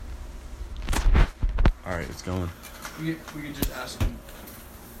Alright, it's going. We could just ask him,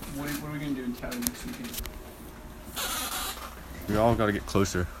 what are we going to do in Cali next weekend? We all gotta get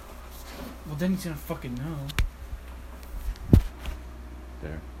closer. Well, then he's going to fucking know.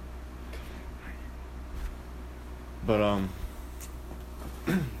 There. But,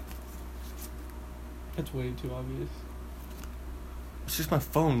 That's way too obvious. it's just my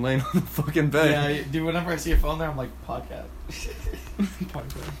phone laying on the fucking bed. Yeah, dude, whenever I see a phone there, I'm like, podcast.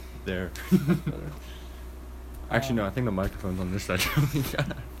 Podcast. There. Better. Actually, no, I think the microphone's on this side.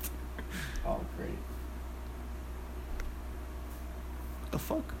 Oh, great. What the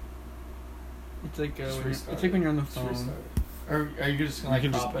fuck? It's like Just when restart it's like when you're on the Just phone. restart it. Or are you just gonna We like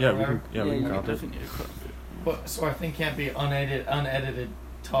can crop just, it yeah, or we whatever? can, we you can crop it. definitely need to crop it. But so our thing can't be unedited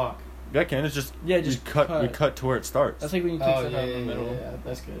talk. Yeah, can it's just Yeah, just we cut to where it starts. That's like when you take Oh stuff yeah, out in yeah, the middle. yeah,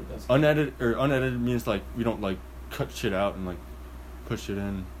 that's good. That's good. Unedited means like we don't like cut shit out and like push it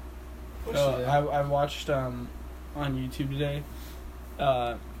in. Push it in. I watched on YouTube today,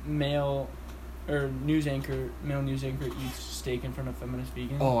 male news anchor eats steak in front of feminist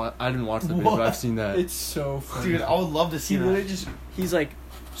vegan. Oh, I didn't watch the video, but I've seen that. It's so funny. Dude, I would love to see He that. literally just, he's like,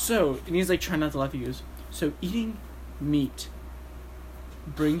 and he's like trying not to laugh. He goes, so eating meat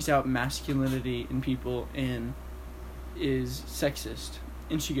brings out masculinity in people and is sexist.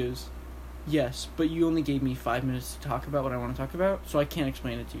 And she goes, yes, but you only gave me 5 minutes to talk about what I want to talk about, so I can't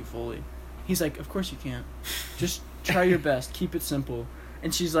explain it to you fully. He's like, of course you can't. Just try your best. Keep it simple.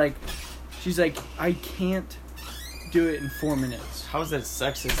 And she's like, I can't do it in 4 minutes. How is that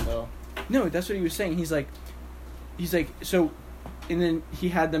sexist though? No, that's what he was saying. He's like, so, and then he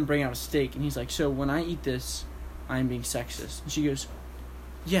had them bring out a steak, and he's like, so when I eat this, I'm being sexist. And she goes,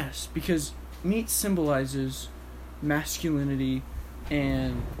 yes, because meat symbolizes masculinity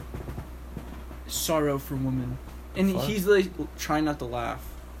and sorrow for women. And Fuck. he's like trying not to laugh.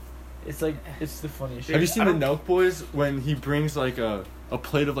 It's like, it's the funniest shit. Have you seen the Nelk Boys when he brings like a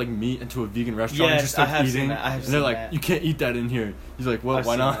plate of like meat into a vegan restaurant and Yes, just starts I have eating? seen that. I have and seen they're like, that. you can't eat that in here. He's like, well, I've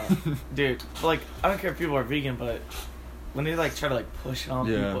why seen not? that. Dude, but, like, I don't care if people are vegan, but when they like try to like push it on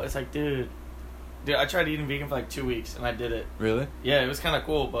Yeah. people, it's like, dude, I tried eating vegan for like 2 weeks and I did it. Really? Yeah, it was kind of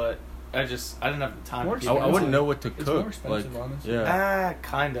cool, but I didn't have the time. More to I keep it. wouldn't know what to It's cook. more expensive, like, honestly. yeah.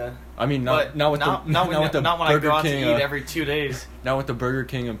 Kinda. I mean, But not with not the when I Burger go out King. to eat every 2 days. Not with the Burger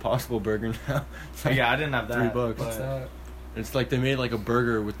King Impossible Burger now. It's like Yeah, I didn't have that. $3. but- What's that? It's like they made like a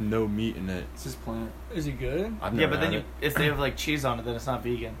burger with no meat in it. It's just plant. Is it good? I've Yeah, never but then had if they have like cheese on it, then it's not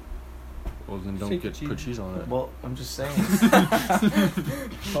vegan. Well, then don't Fake put cheese on it. Well, I'm just saying.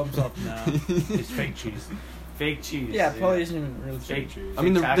 Thumbs up now. It's fake cheese. Fake cheese. Yeah, it probably isn't even real Fake cheese. I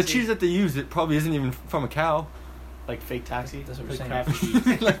mean, the taxi? cheese that they use, it probably isn't even from a cow. Like fake taxi. That's what we're Fake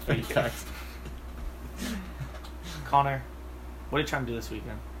saying. taxi. Like Fake fake taxi. Connor, what are you trying to do this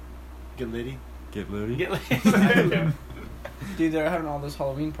weekend? Get litty. Get loaded. Get laid. Dude, they're having all those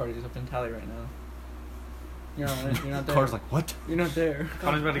Halloween parties up in Tally right now. You're not there. Car's like, what? You're not there.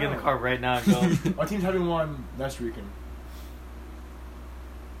 Connor's about to get in the car right now and go. Our team's having one next weekend.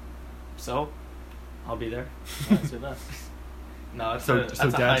 So, I'll be there. That's it. No, it's So that's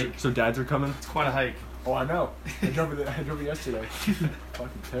a dads, hike. so dads are coming. It's quite a hike. Oh, I know. I drove it yesterday.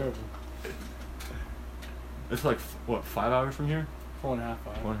 Fucking terrible. It's like what, 5 hours from here? 4.5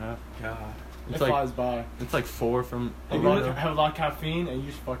 5. 1.5. God. It It's like flies by. it's like 4 from. You have a lot of caffeine and you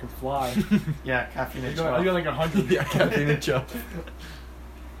just fucking fly. Yeah, caffeine and You're going like 100. Yeah, caffeine and chuff.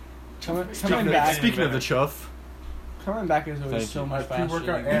 Coming Speaking back. of- Speaking of the chuff, Coming back is always Thank so you. much I faster.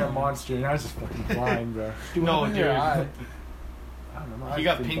 pre-workout and a monster and I was just fucking flying, bro. No, what happened to your dude. eye? I don't know. my He eyes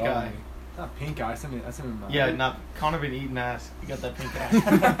got been pink bothering eye. me. Not pink eye. That's in my Yeah, not Connor been eating ass. You got that pink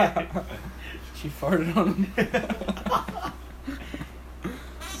eye. She farted on him.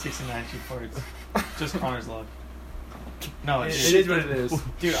 69 she farts. Just Connor's luck. No, It dude. is what it is.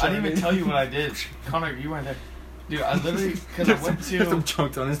 Dude, I didn't even tell you what I did. Connor, you weren't there. Dude, I literally, because I went There's some to,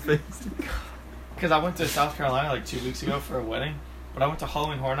 chunks on his face. because I went to South Carolina like 2 weeks ago for a wedding, but I went to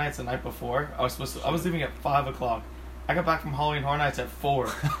Halloween Horror Nights the night before. I was leaving at 5 o'clock. I got back from Halloween Horror Nights at 4.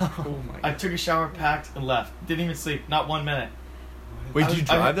 Oh my I god. took a shower, packed, and left. Didn't even sleep, not 1 minute. Wait, I did you was-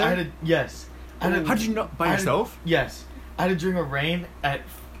 drive I there? had yes. I had How'd you know by I had- yourself? Yes. I had to drink a rain at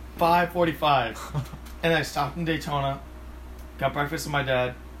 5:45, and I stopped in Daytona, got breakfast with my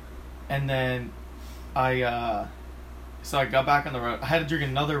dad, and then so I got back on the road. I had to drink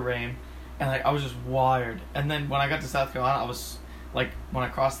another rain, and like I was just wired. And then when I got to South Carolina, I was like, when I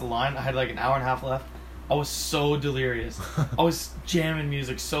crossed the line, I had like an hour and a half left. I was so delirious. I was jamming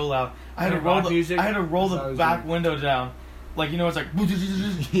music so loud. I had to roll rock music? I had to roll That's what I the was back doing. window down. Like, you know, it's like,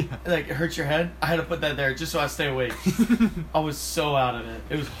 Yeah. like it hurts your head. I had to put that there just so I stay awake. I was so out of it.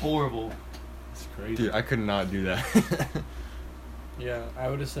 It was horrible. It's crazy. Dude, I could not do that. Yeah, I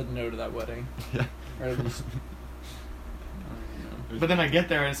would have said no to that wedding. Yeah. Or at least. But then I get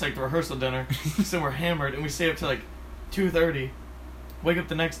there and it's like the rehearsal dinner, so we're hammered and we stay up till like 2:30. Wake up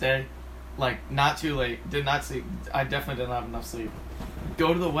the next day, like not too late. Did not sleep. I definitely didn't have enough sleep.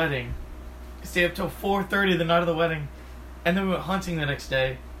 Go to the wedding, stay up till 4:30 the night of the wedding, and then we went hunting the next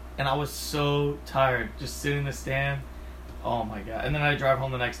day, and I was so tired just sitting in the stand. Oh my god! And then I drive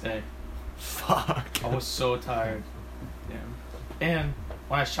home the next day. Fuck. I was so tired. Damn. And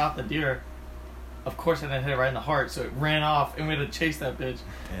when I shot the deer, of course I didn't hit it right in the heart, so it ran off, and we had to chase that bitch.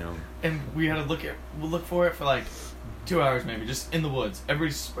 Damn. And we had to look for it for like 2 hours maybe, just in the woods.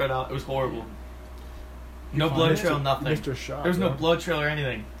 Everybody spread out. It was horrible. No blood trail, nothing. Mr. Shot, There was no bro. blood trail or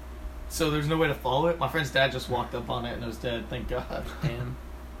anything. So there's no way to follow it. My friend's dad just walked up on it and it was dead. Thank God. Damn.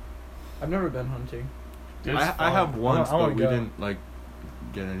 I've never been hunting. Dude, it's I fun. have once, I wanna but we go. didn't like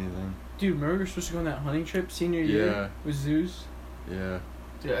get anything. Dude, remember we were supposed to go on that hunting trip senior year Yeah. with Zeus? Yeah.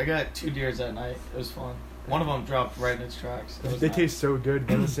 Dude, I got 2 deers that night. It was fun. One of them dropped right in its tracks. It was They nice. taste so good,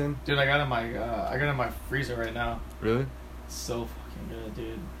 venison. Dude, I got in my freezer right now. Really? It's so fucking good,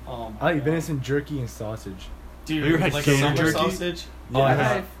 dude. Oh my I like God. venison jerky and sausage. Dude, Have you ever had like gator summer jerky? sausage. Yeah, Oh, I yeah.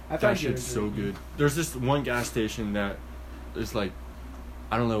 have. I've That had shit's so gator good. There's this one gas station that is like,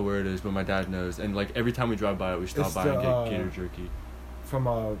 I don't know where it is, but my dad knows. And like every time we drive by it, we stop It's by and the, get gator jerky. From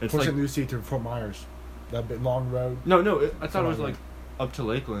It's Port like- St. Lucie to Fort Myers. That bit long road. No, I thought it was Something like up to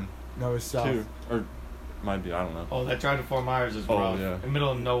Lakeland No, it's south. too, or might be. I don't know. Oh, that drive to Fort Myers is Oh, rough. yeah. In the middle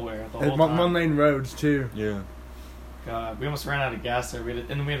of nowhere the And whole time. one lane roads too. Yeah. God, we almost ran out of gas there. And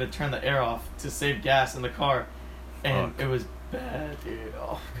then we had to turn the air off to save gas in the car, and Fuck. it was bad, dude.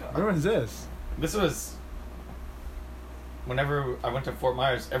 Oh Where God. was this? This was whenever I went to Fort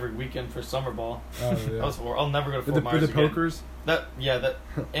Myers every weekend for summer ball. Oh That yeah. was horrible. I'll never go to With Fort the, Myers with the again. pokers. That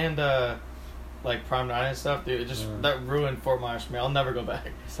and like Prime 9 and stuff, dude. It just that ruined Fort Myers for me. I'll never go back.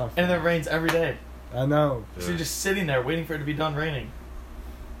 It's not And fun. it rains every day, I know. so you're just sitting there waiting for it to be done raining.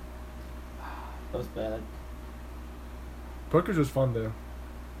 That was bad. Pokers was fun though.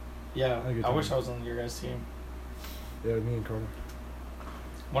 Yeah, I had a good I wish time. I was on your guys' team. Yeah, me and Carter.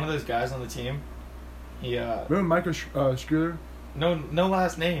 One of those guys on the team, he Remember Michael Schuyler? no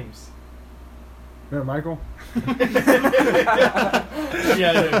last names. Remember Michael?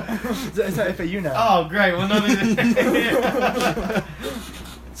 Yeah, dude. It's not FAU now. Oh, great. Well, no.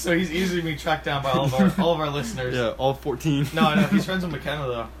 So he's easily being tracked down by all of our listeners. Yeah, all 14. No, I know he's friends with McKenna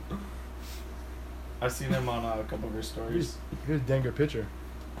though. I've seen him on a couple of her stories. He was a dang good pitcher.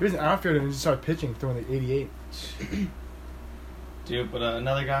 He was an outfielder and he just started pitching, throwing the 88. Dude, but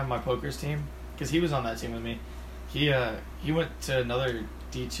another guy on my poker's team, because he was on that team with me. He went to another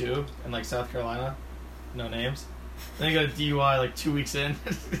D2 in like South Carolina, no names. Then he got a DUI like 2 weeks in,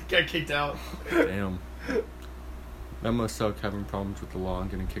 got kicked out. Damn. That must suck having problems with the law and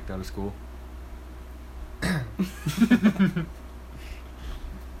getting kicked out of school. Can't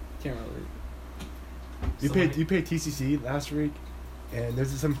relate. You paid TCC last week, and there's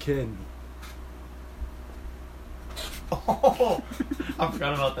some kid. Oh, I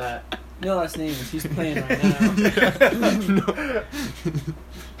forgot about that. No last names. He's playing right now.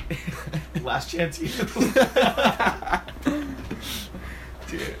 Last chance you.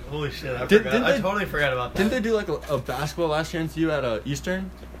 Dude, holy shit! I totally forgot about that. Didn't they do like a basketball last chance you at Eastern?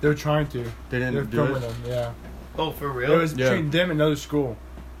 They were trying to. They didn't They're do filming it? them, yeah. Oh, for It real? was Yeah. between them and another school,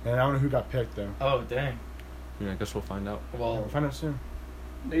 and I don't know who got picked though. Oh, dang. Yeah, I guess we'll find out. We'll Well, find out soon.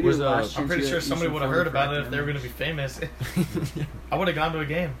 They do Was, last I'm chance pretty you sure at somebody Eastern would have Florida heard about for it if they were going to be famous. I would have gone to a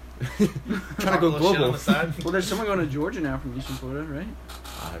game. Trying to go Talk a little shit on global. the side. Well, there's someone going to Georgia now from Eastern Florida, right?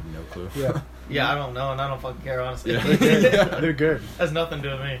 I have no clue. Yeah, Yeah, I don't know, and I don't fucking care, honestly. Yeah. they're good. Has nothing to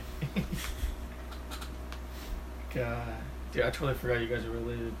do with me. God. Dude, I totally forgot you guys are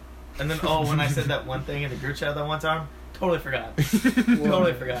related. And then, when I said that one thing in the group chat that one time, totally forgot.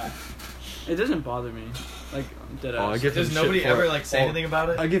 Totally forgot. It doesn't bother me. Like, dead Oh, I ass. give him Does shit nobody for ever, it like, say all- anything about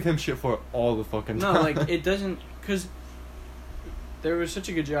it? I give him shit for it all the fucking time. No, like, it doesn't... Because there was such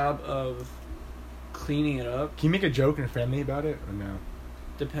a good job of cleaning it up. Can you make a joke in a family about it or no?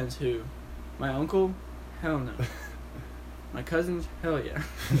 Depends who. My uncle? Hell no. My cousins? Hell yeah.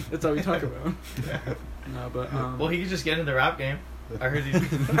 That's all we talk about. No, but, Well, he could just get into the rap game. I heard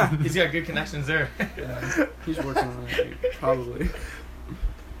he's got good connections there. yeah, he's working on it, dude. Probably.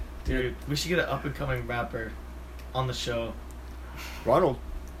 Dude, we should get an up-and-coming rapper on the show. Ronald.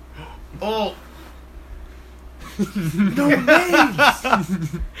 Oh! No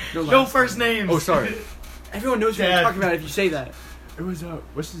names! No last first names! Oh, sorry. Everyone knows what Dad. I'm talking about if you say that. It was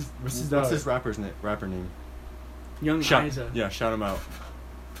what's his What's his rapper name? Young Shout, Isa. yeah, shout him out.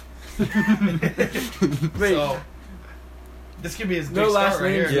 Wait. So, this could be his No big last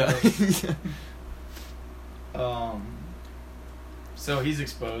start right names. here. Yeah. So he's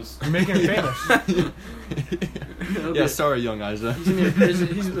exposed. You're making it famous. Yeah, sorry, young Isaac. He's gonna be in prison.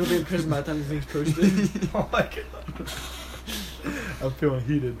 He'll be in prison by the time the thing's posted. Oh my god. I'm feeling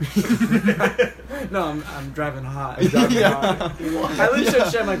heated. No, I'm driving hot. I'm driving Yeah. hot. I literally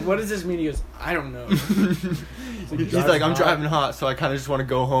showed Shem, like, what does this mean? He goes, I don't know. He's like, I'm driving hot, so I kind of just want to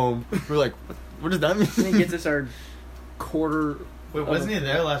go home. We're like, what does that mean? And he gets us our quarter. Wait, wasn't he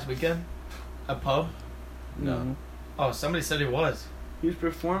there last weekend? A pub? No. Oh, somebody said he was. He was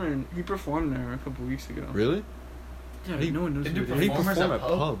performing. He performed there a couple weeks ago. Really? Yeah, He- no one knows did who you How do it you is. Performers perform at at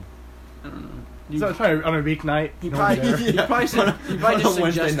pub? pub? I don't know. So it's probably on a weeknight. He no probably, one's there. he probably said, he probably On just a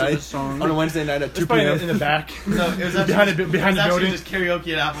Wednesday suggested night. a song. On a Wednesday night at It's 2 probably p.m. in the back. No, it was actually, behind the building. just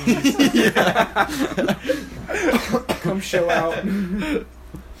karaoke at Applebee's. Come show out.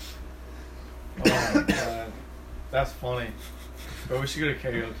 Oh my god. That's funny. But we should go to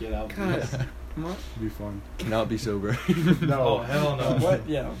karaoke at Applebee's. God. What? It'd be fun. Cannot be sober. No. Oh, hell no. What?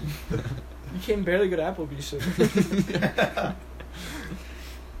 Yeah. You can barely go to Applebee's. So.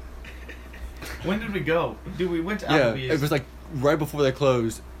 When did we go? Dude, we went to Yeah, Applebee's. it was like right before they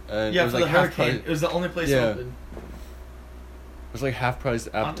closed. And yeah, it was for like the half hurricane. price. It was the only place Yeah. open. It was like half price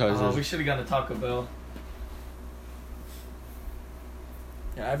appetizers. We should have gone to Taco Bell.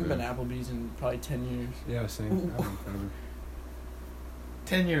 Yeah, I haven't been to Applebee's in probably 10 years. Yeah, same. I haven't forever.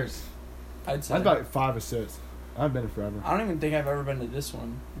 10 years. I'd say. That's about 5 or 6. I've been there forever. I don't even think I've ever been to this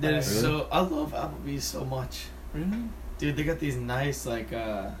one. Dude, it's Really? so I love Applebee's so much. Really? Dude, they got these nice they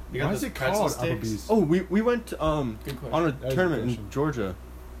got Why those is it pretzel called sticks. Applebee's? Oh, we went Good question. on a That is a tournament question. in Georgia.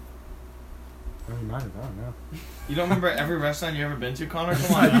 Oh, you might have. I don't know. You don't remember every restaurant you ever been to, Connor?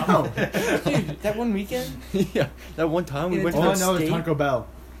 Come on I now. know. Dude, that one weekend? Yeah, that one time we Yeah, went All to. I know is steak? Taco Bell.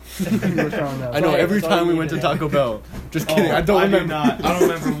 We're throwing that. I know Right, every that's all time we you went to needed. Taco Bell. Just Oh, kidding, I don't do remember. not. I don't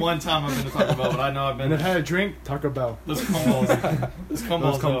remember one time I've been to Taco Bell, but I know I've been And I've there. had a drink. Taco Bell. Those combos. Those combos.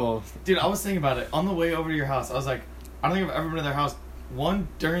 Those though. combos. Dude, I was thinking about it. On the way over to your house, I was like, I don't think I've ever been to their house. 1,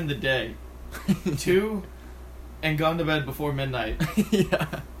 during the day. 2, and gone to bed before midnight. Yeah.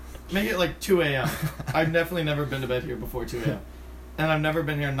 Make it like 2 a.m. I've definitely never been to bed here before 2 a.m. And I've never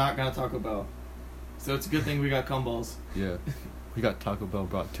been here not gonna Taco Bell. So it's a good thing we got combos. Yeah. We got Taco Bell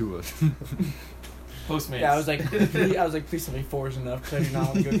brought to us. Postmates. Yeah, I was like, please tell me 4 is enough because I do not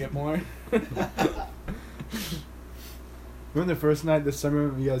want to go get more. Remember the first night this summer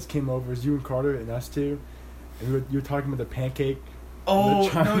when you guys came over? It was you and Carter and us two, and you were talking about the pancake. Oh, The no,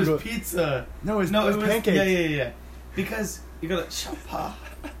 it triangle. was pizza. No, it was No, it was pancakes. Yeah. Because you gotta chapa.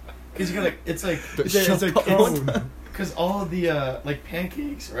 Because you gotta. It's like It's a cone. because all the like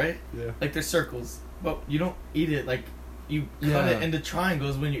pancakes, right? Yeah. Like they're circles, but you don't eat it like you cut Yeah. it into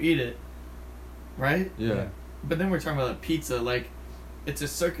triangles when you eat it, right? Yeah. But then we're talking about like pizza, like it's a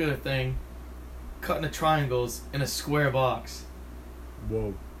circular thing, cut into triangles in a square box.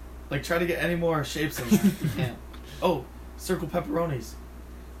 Whoa. Like try to get any more shapes in there. You can't. Oh, circle pepperonis.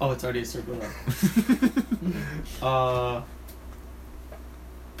 Oh, it's already a circle though.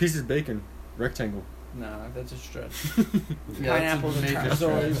 Pieces of bacon. Rectangle. No, that's a stretch. Yeah, Pineapples and that's a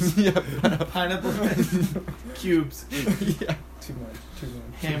major trapezoids. Yeah. Pineapple cubes, Yeah. Too much.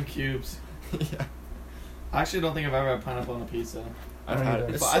 ham cubes. Yeah. I actually don't think I've ever had pineapple on a pizza. I've don't had either. it.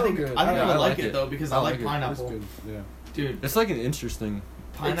 It's But so I think good. I Yeah, would I like like it it. though because I I like like it. That's pineapple. good. Yeah. Dude, It's like an interesting.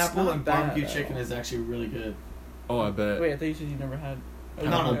 pineapple not and bad barbecue at chicken all. is actually really good. Oh, I bet. Wait, I thought you said you never had. No,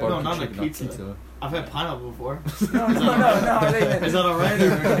 Pineapple no, barbecue not on a chicken, pizza. I've had pineapple before. No. I think Is that alright?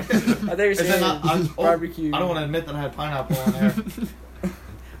 Or? I thought you were Is that saying not? barbecue. I don't want to admit that I had pineapple on air.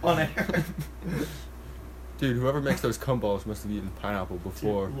 On air. Dude, whoever makes those gumballs must have eaten pineapple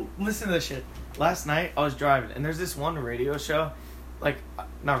before. Dude, listen to this shit. Last night I was driving and there's this one radio show, like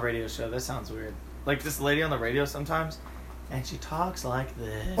not radio show. That sounds weird. Like this lady on the radio sometimes, and she talks like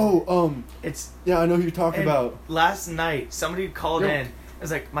this. Oh, It's yeah, I know who you're talking and about. last night somebody called Yo. in. It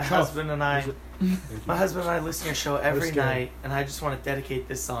was like my Chuff. husband and I. Thank My you. husband and I listen to your show every scared. night, and I just want to dedicate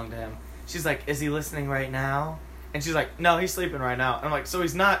this song to him. She's like, "Is he listening right now?" And she's like, "No, he's sleeping right now." And I'm like, "So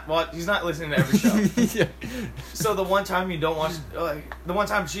he's not what? He's not listening to every show." Yeah. So the one time you don't watch, the one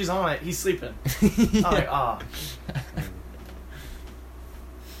time she's on it, he's sleeping. I'm like, ah.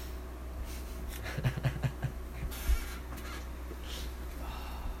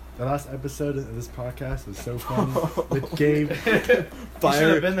 The last episode of this podcast was so funny with Gabe.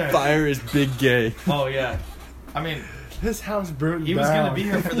 Fire, been there. Fire is big gay. Oh yeah, I mean, His house burned He down. was gonna be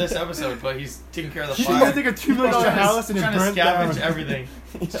here for this episode, but he's taking care of the He fire. had like a $2 million He's house and it trying to burned scavenge down. everything.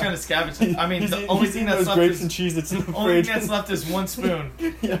 He's trying to scavenge. I mean, the only thing that's those left grapes is and Cheez-Its in the only fridge. thing that's left is one spoon.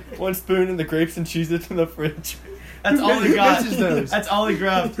 Yeah, one spoon and the grapes and Cheez-Its in the fridge. That's Who all he got. mentions those? That's all he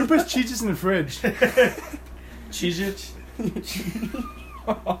grabbed. Who puts Cheetos in the fridge? Cheez-It.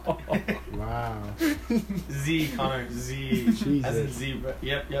 Wow. Z, Connor. Z. Jesus. As in zebra.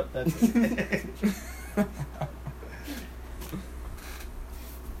 Yep, that's it.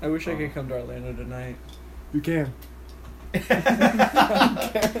 I wish I could come to Orlando tonight. You can.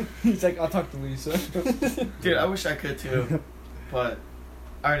 He's like, I'll talk to Lisa. Dude, I wish I could too. But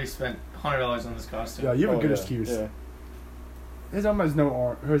I already spent $100 on this costume. Yeah, you have a good yeah, excuse. Yeah. His mom has no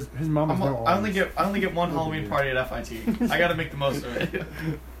arm. His mom has no arms. I only get one Halloween party at FIT. I gotta make the most of it.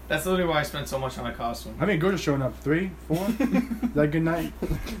 That's literally why I spent so much on a costume. I mean, go to showing up 3, 4. Is that a good night?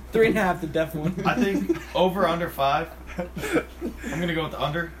 3.5, the deaf one. I think over under 5. I'm gonna go with the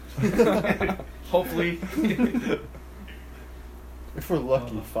under. Hopefully. If we're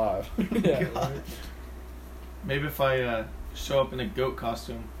lucky, 5. Yeah. God. Maybe if I show up in a goat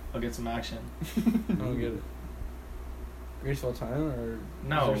costume, I'll get some action. I don't get it. Graceful time, or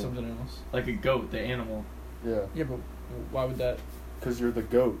No. is there something else? Like a goat, the animal. Yeah, Yeah, but why would that? because you're the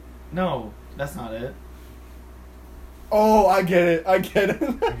goat. No, that's not it. Oh, I get it. I get it.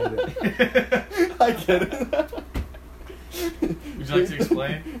 I Would get it. you like to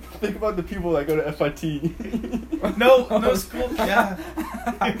explain? Think about the people that go to FIT. No school. Yeah.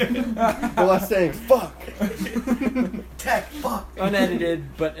 The last saying, fuck. Tech, fuck.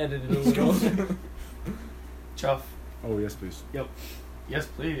 Unedited, but edited as well. Chuff. Oh, yes, please. Yes,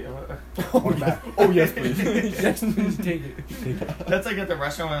 please. Oh, yes, please. Yes, please take it. That's like at the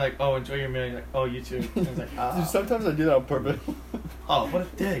restaurant where like, oh, enjoy your meal. You're like, oh, you too. And it's like, ah. Dude, sometimes I do that on purpose. Oh, what a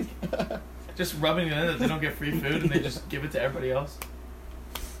dick. Just rubbing it in that they don't get free food and they just give it to everybody else.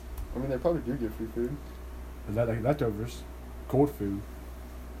 I mean, they probably do get free food. Is that like leftovers? Cold food.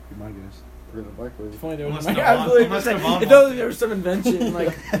 Be my guess. Put it in the microwave. It's funny though. Unless Like, Devon- I believe unless it's like, Devon if there was some invention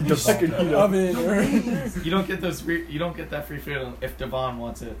like Devon. oven or You don't get those. You don't get that free food if Devon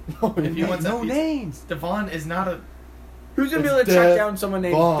wants it. No, If he wants that no pizza- names. Devon is not a. who's gonna be It's able to track Devon. down someone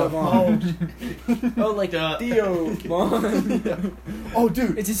named Oh, Devon? Oh, like Duh. Theo Vaughn. Oh,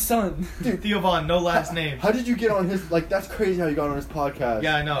 dude. It's his son. Theo Vaughn, no last name. How did you get on his... Like, that's crazy how you got on his podcast.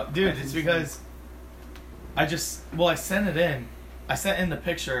 Yeah, I know, dude. It's because I sent it in. I sent in the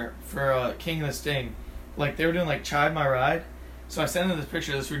picture for King of the Sting. Like they were doing like Chide My Ride, so I sent in this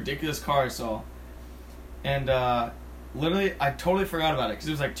picture of this ridiculous car I saw, and literally I totally forgot about it because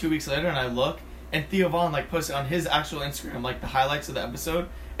it was like 2 weeks later, and I look and Theo Vaughn like posted on his actual Instagram like the highlights of the episode,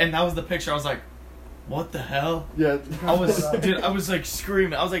 and that was the picture. I was like, what the hell? Yeah. I was like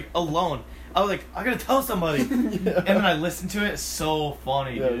screaming. I was like alone. I was like, I gotta tell somebody. Yeah. And then I listened to it. It's so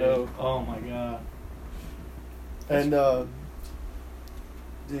funny, Yeah, dude. no. Oh my god. And,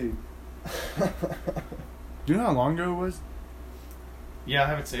 dude. Do you know how long ago it was? Yeah, I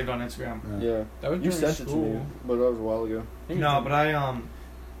have it saved on Instagram. Yeah. That was You during sent it to me, school. but that was a while ago. No, but I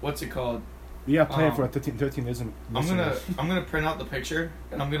what's it called? You gotta play it for Um, 13 isn't. I'm gonna print out the picture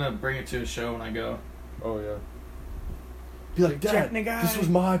and I'm gonna bring it to a show when I go. Oh, yeah. Be like, Dad, Check the guy." this was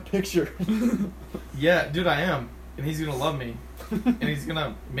my picture. Yeah, dude, I am, and he's gonna love me, and he's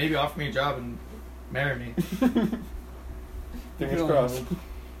gonna maybe offer me a job and marry me. Fingers You crossed. know.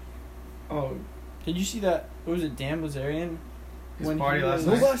 Oh, did you see that? What was it, Dan Blazarian? His When party he last was-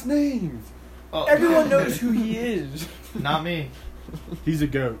 No night. last names. Oh, Everyone knows who he is. Not me. He's a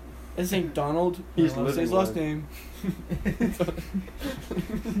goat. I think Donald. He's I don't wanna say his living last life.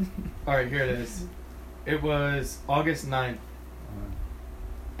 name. All right, here it is. It was August 9th,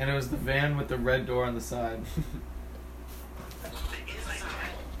 and it was the van with the red door on the side.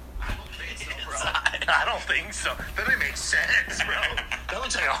 I don't think so. That doesn't make sense, bro. That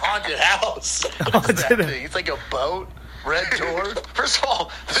looks like a haunted house. What's that thing? It's like a boat. Red door. First of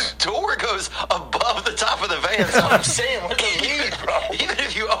all, the door goes above the top of the van. That's what I'm saying. What does it mean, bro? Even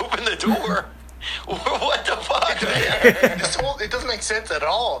if you open the door, what the fuck, man? It doesn't make sense at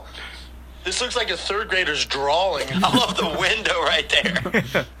all. This looks like a third grader's drawing. I love the window right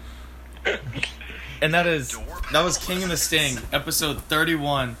there. And that was King of the Sting, episode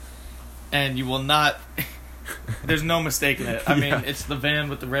 31, and you will not. There's no mistaking it. I mean, Yeah. it's the van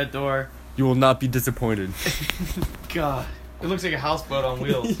with the red door. You will not be disappointed. God, it looks like a houseboat on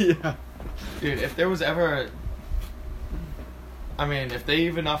wheels. Yeah. Dude, if there was ever I mean, if they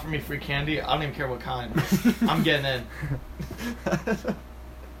even offer me free candy, I don't even care what kind. I'm getting in.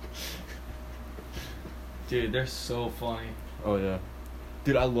 Dude, they're so funny. Oh yeah.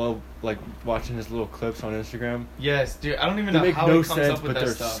 Dude, I love like watching his little clips on Instagram. Yes, dude. I don't even They know make how no he comes sense, up with but that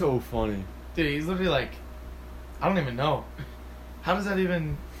they're stuff. so funny. Dude, he's literally like, I don't even know. How does that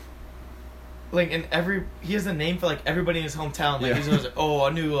even? Like he has a name for like everybody in his hometown. Like Yeah. he's always like, oh, I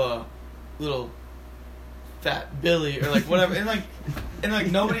knew little fat Billy or like whatever, and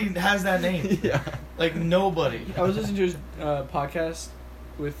like nobody has that name. Yeah. Like nobody. I was listening to his podcast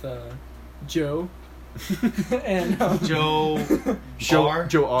with Joe and Joe Joe R.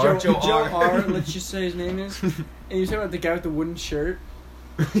 Joe R. Joe R. R. Let's just say his name is. And he was talking about the guy with the wooden shirt.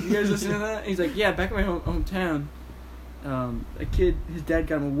 You guys listen to that? He's like, yeah, back in my hometown, a kid, his dad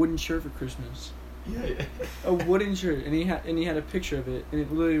got him a wooden shirt for Christmas. Yeah. A wooden shirt, and he had a picture of it, and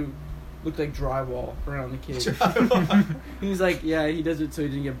it literally looked like drywall around the kid. And he's like, yeah, he does it so he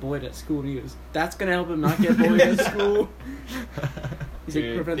didn't get bullied at school. And he goes, that's gonna help him not get bullied at school. He's Dude,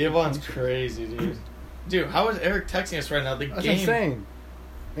 like, prevent the Yvonne's punch. crazy, dude. Dude, how is Eric texting us right now? The That's game. insane.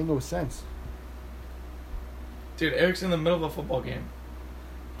 Ain't no sense. Dude, Eric's in the middle of a football game.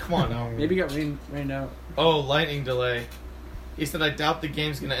 Come on now. Maybe he got rained out. Oh, lightning delay. He said, I doubt the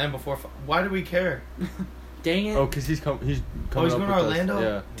game's gonna end before. Why do we care? Dang it. Oh, cause he's coming. He's Oh, coming. he's up going to with us. Orlando?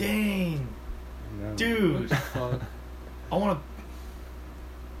 Yeah. Dang. No. Dude. Fuck. I want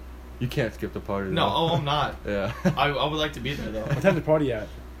You can't skip the party. to. No, though. oh, I'm not. Yeah. I would like to be there, though. What time's the party at?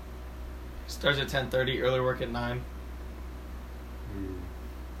 Starts at 10:30, early work at 9.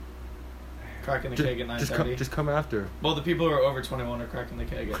 Cracking the keg at 9:30. Just come after. Well, the people who are over 21 are cracking the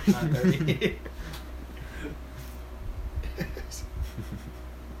keg at 9:30.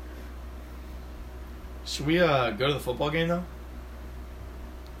 Should we go to the football game, though?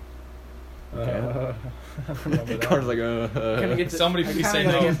 Okay. I don't know about Carter's that. like, Can I get to- Somebody I please kinda say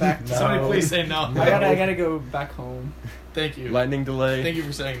gotta no. get back to- Somebody No. please say no. No. I gotta go back home. Thank you. lightning delay. Thank you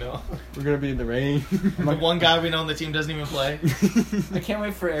for saying no. We're gonna be in the rain. The one guy we know on the team doesn't even play. I can't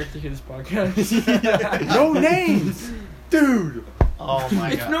wait for Eric to hear this podcast. No names! Dude. Oh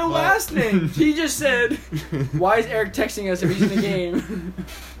my It's god. no Well, last name. He just said, why is Eric texting us if he's in the game?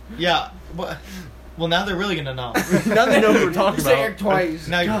 Yeah. Well, now they're really gonna know. Now they know what we're talking You say about. Eric twice.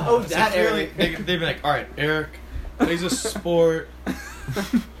 Now, Oh, so that clearly, Eric. they'd be like, all right, Eric plays a sport.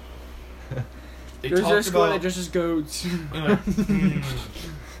 They There's talked their score about. that just as goats.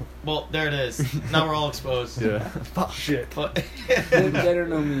 Well, there it is. Now we're all exposed. Yeah. Fuck shit. But They don't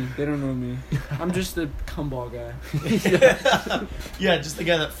know me. They don't know me. I'm just the cumball guy. yeah, just the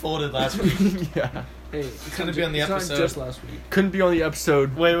guy that folded last week. Yeah. Hey, it's Couldn't not be on the it's episode. Not just last week. Couldn't be on the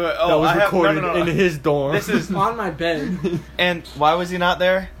episode Wait. that Oh, was I have recorded no. in his dorm. This is On my bed. and why was he not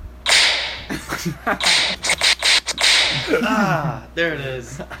there? There it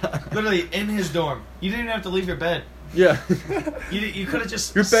is. Literally in his dorm. You didn't even have to leave your bed. Yeah. You could have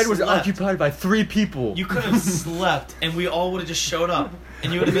just. Your bed was slept. occupied by 3 people. You could have slept, and we all would have just showed up,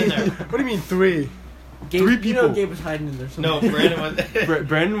 and you would have been there. What do you mean 3? Gabe, 3 You know people. Gabe was hiding in there No, somewhere. Brandon was.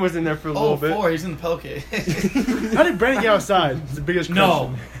 Brandon was in there for a Oh, little bit. 4. He's in the pillowcase. How did Brandon get outside? It's the biggest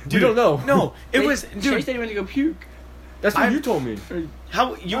No, question. We don't know. no. It Chase- was Chase dude. said he went to go puke. That's what I- you told me.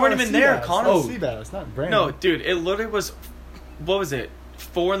 How you No, weren't it's even there, Seabass. Connor? Oh. It's Seabass, not Brandon. No, dude. It literally was. What was it?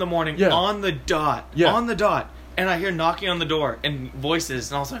 4 a.m. Yeah. on the dot. Yeah. On the dot. And I hear knocking on the door and voices,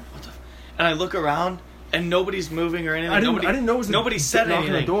 and I was like, "What the?" And I look around, and nobody's moving or anything. I didn't know it was nobody said knocking on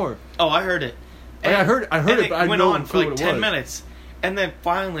anything. the door. Oh, I heard it. Like, I heard and it, but I went didn't on know for like what it 10 was. minutes, and then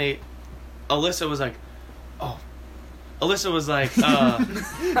finally, Alyssa was like,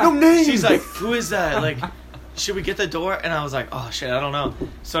 No names. she's like, "Who is that? Like, should we get the door?" And I was like, "Oh shit, I don't know."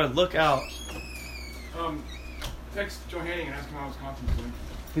 So I look out. Text Joe Hanning and ask him how Wisconsin's doing.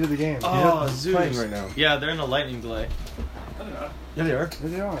 He's at the game. Oh, He's Zeus. playing right now. Yeah, they're in a lightning delay. I don't know. Yeah, they are. Where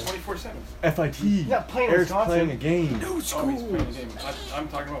they are? 24/7. FIT. not playing Eric's Wisconsin. playing a game. Oh, he's playing a game. I'm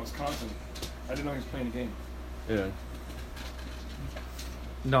talking about Wisconsin. I didn't know he was playing a game. Yeah.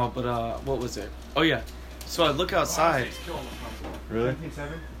 No, but what was it? Oh yeah. So I look outside. Ohio State's killing Wisconsin. Really?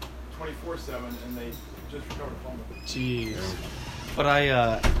 24/7, and they just recovered a fumble. Jeez.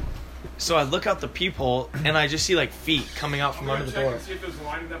 But so I look out the peephole and I just see like feet coming out I'm from gonna under the check door. and see if there's a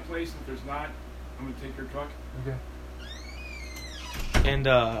line in that place. If there's not, I'm gonna take your truck. Okay. And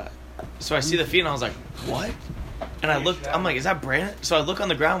so I see the feet and I was like, what? And I looked, I'm like, is that Brandon? So I look on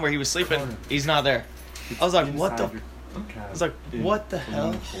the ground where he was sleeping. He's not there. I was like, what the? I was like, what the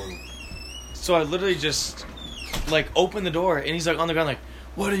hell? So I literally just like opened the door and he's like on the ground like,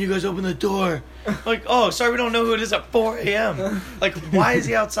 why didn't you guys open the door? Like, oh, sorry, we don't know who it is at 4 a.m. Like, why is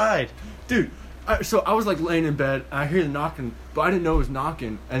he outside? Dude, so I was like laying in bed, and I hear the knocking, but I didn't know it was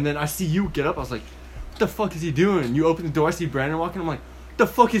knocking. And then I see you get up. I was like, "What the fuck is he doing?" You open the door. I see Brandon walking. I'm like, "What the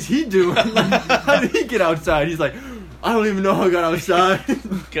fuck is he doing? Like, how did he get outside?" He's like, I don't even know how I got outside.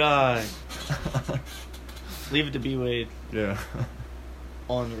 God. Leave it to be Wade. Yeah.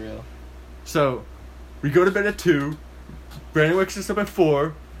 Unreal. So, we go to bed at 2. Brandon wakes us up at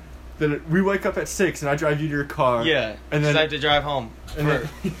 4. Then we wake up at 6, and I drive you to your car. Yeah. And then I have to drive home. And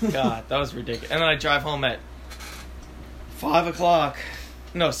God, that was ridiculous. And then I drive home at 5 o'clock.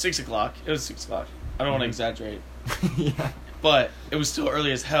 No, 6 o'clock. It was 6 o'clock. I don't want to exaggerate. Yeah. But it was still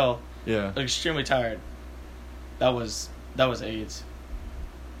early as hell. Yeah. Like, extremely tired. That was AIDS.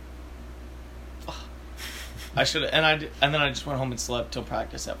 I should have, and then I just went home and slept till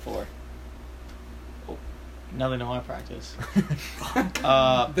practice at 4. Oh, now they know I practice.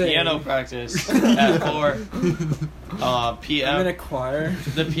 Piano practice at 4 p.m. I'm in a choir.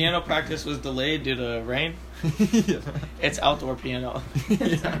 The piano practice was delayed due to rain. Yeah. It's outdoor piano.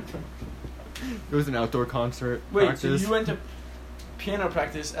 Yeah. It was an outdoor concert. Wait, practice. so you went to piano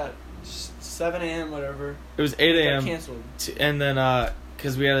practice at 7 a.m. whatever. It was 8 Got a.m. canceled. And then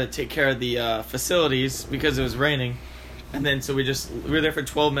because we had to take care of the facilities because it was raining, and then so we were there for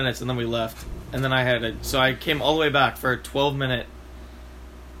 12 minutes and then we left, and then I came all the way back for a 12-minute.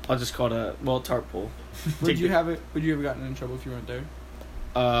 I'll just call it a tarp pool. Would you have gotten in trouble if you weren't there?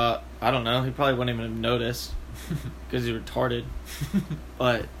 I don't know. He probably wouldn't even have noticed because he's retarded.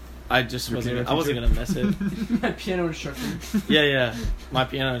 But I just wasn't gonna miss it. My piano instructor. Yeah. My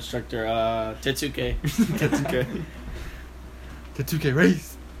piano instructor, Tetsuke. Tetsuke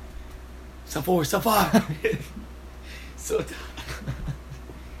race. Step 4, step 5. So.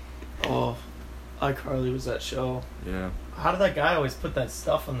 Oh, iCarly was that show. Yeah. How did that guy always put that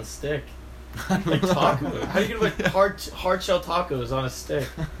stuff on the stick? Like taco. How do you get like hard shell tacos on a stick?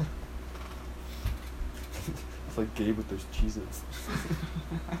 It's like Gabe with those Cheez-Its.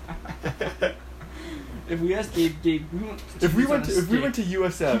 If we asked Gabe, If we went to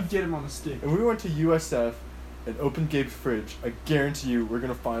USF, he'd get him on the stick. if we went to USF and opened Gabe's fridge, I guarantee you we're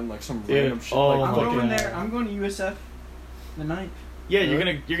gonna find like some random shit. oh like I'm my going God. there. I'm going to USF the 9th. Yeah,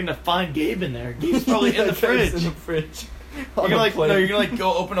 Really? you're gonna find Gabe in there. Gabe's probably in the Gabe's fridge. In the fridge. You're gonna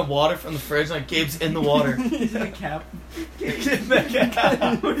go open a water from the fridge and like Gabe's in the water. He's in a cap. Gabe's in the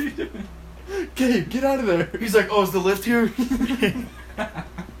cap. What are you doing? Gabe, get out of there. He's like, oh, is the lift here?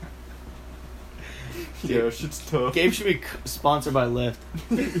 Yeah, shit's tough. Gabe should be sponsored by Lyft.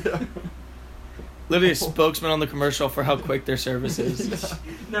 Yeah. Literally a spokesman on the commercial for how quick their service is.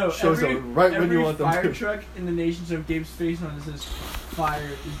 No, Shows up right when you want them fire to. truck in the nation should have Gabe's face on it says, "Fire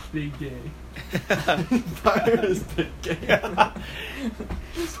is big day." Fire is big Gabe.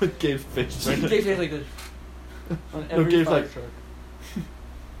 Put Gabe's face right Gabe's there. face like this. On No, every Gabe's fire like- truck.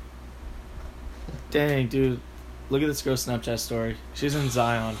 Dang, dude. Look at this girl's Snapchat story. She's in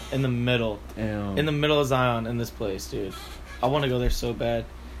Zion, in the middle. In the middle of Zion, in this place, dude. I want to go there so bad.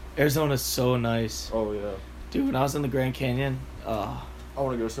 Arizona's so nice. Oh yeah. Dude, when I was in the Grand Canyon, I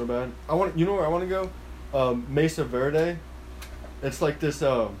want to go so bad. You know where I want to go? Mesa Verde. It's like this.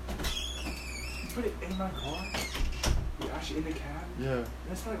 You put it in my car? You're actually in the cab? Yeah.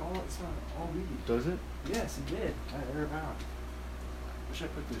 It's not all weed. Does it? Yes, it did. I air it out. Where should I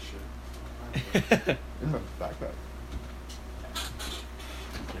put this shit? In my backpack.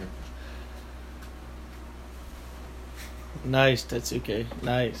 nice, Tetsuke.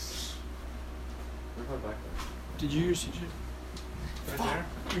 Nice. Where's my backpack? Did you use Right there?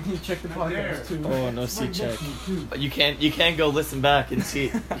 We can check the Right there. podcast too. Oh, no seat check. But you can't go listen back and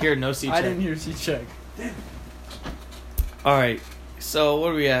hear no seat check. I didn't hear seat check. All right. So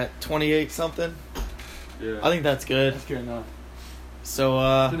what are we at? 28 something? Yeah. I think that's good. That's good enough. So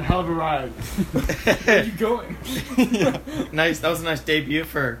It's been a hell of a ride. Where are you going? nice. That was a nice debut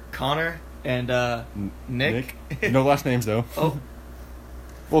for Connor and Nick. No last names though. Oh,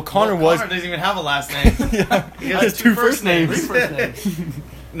 Well, Connor Connor was. doesn't even have a last name. Yeah. He has Has two first names. Three first names.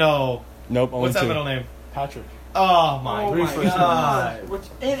 No. Nope. Only What's that two. middle name? Patrick. Oh my, Oh my first god.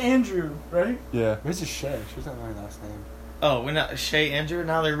 And Andrew, right? Yeah. Where's Shay? She's not my last name. Oh, we're not Shay Andrew.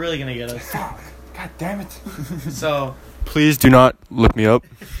 Now they're really gonna get us. Fuck. God damn it. So Please do not look me up.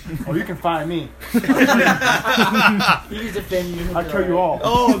 Oh, you can find me. He needs to defend you. I'll kill you all.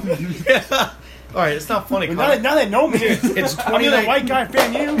 oh yeah. All right, it's not funny. But Connor. now they know me. It's I'm the 29 white guy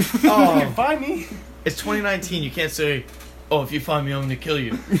fan you. You can find me. It's 2019. You can't say, "Oh, if you find me, I'm gonna kill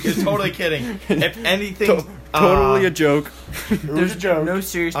you." You're totally kidding. If anything, Totally a joke. It was a joke. No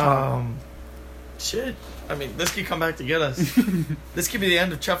serious talk. Shit. I mean, this could come back to get us. This could be the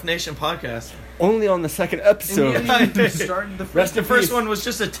end of Chuff Nation podcast. Only on the second And we episode. haven't even started the Rest The in first peace. one was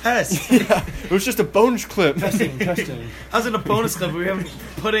just a test. Yeah. It was just a bonus clip. Testing. How's it a bonus clip? We haven't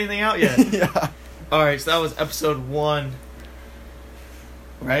put anything out yet. Yeah. All right, so that was episode 1,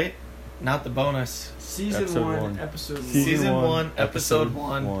 right? not the bonus. Season Episode 1, one. episode 1. Season 1, episode episode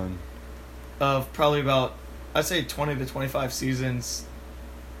 1 of probably about, I'd say 20 to 25 seasons,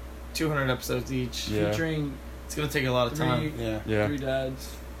 200 episodes each. Yeah. Featuring It's gonna take a lot of time. three, Yeah. Yeah. three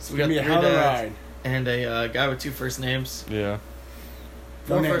dads. So we got Give me a 3 hell of a dads ride. and a guy with 2 first names. Yeah.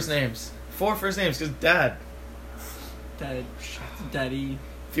 4 No first names. 4 first names, because Dad. Daddy.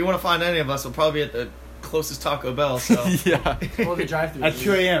 If you want to find any of us, we'll probably be at the closest Taco Bell. So Yeah. Well, the drive-through. At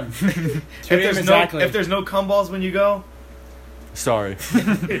 2 a.m. 2 if a.m. there's exactly. if there's no cum balls when you go, Sorry.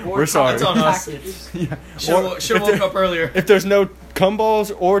 We're sorry. It's on us. Yeah. Should have woke up earlier. If there's no cum balls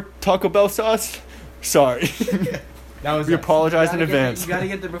or Taco Bell sauce, sorry. That was We us. apologize in advance. You gotta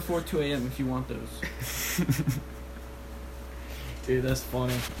get there before 2 a.m. if you want those. Dude, that's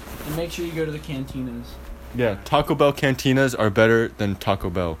funny. And make sure you go to the cantinas. Yeah, Taco Bell cantinas are better than Taco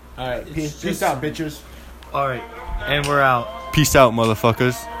Bell. All right. It's Peace just- out, bitches. All right, and we're out. Peace out,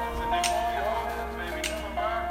 motherfuckers.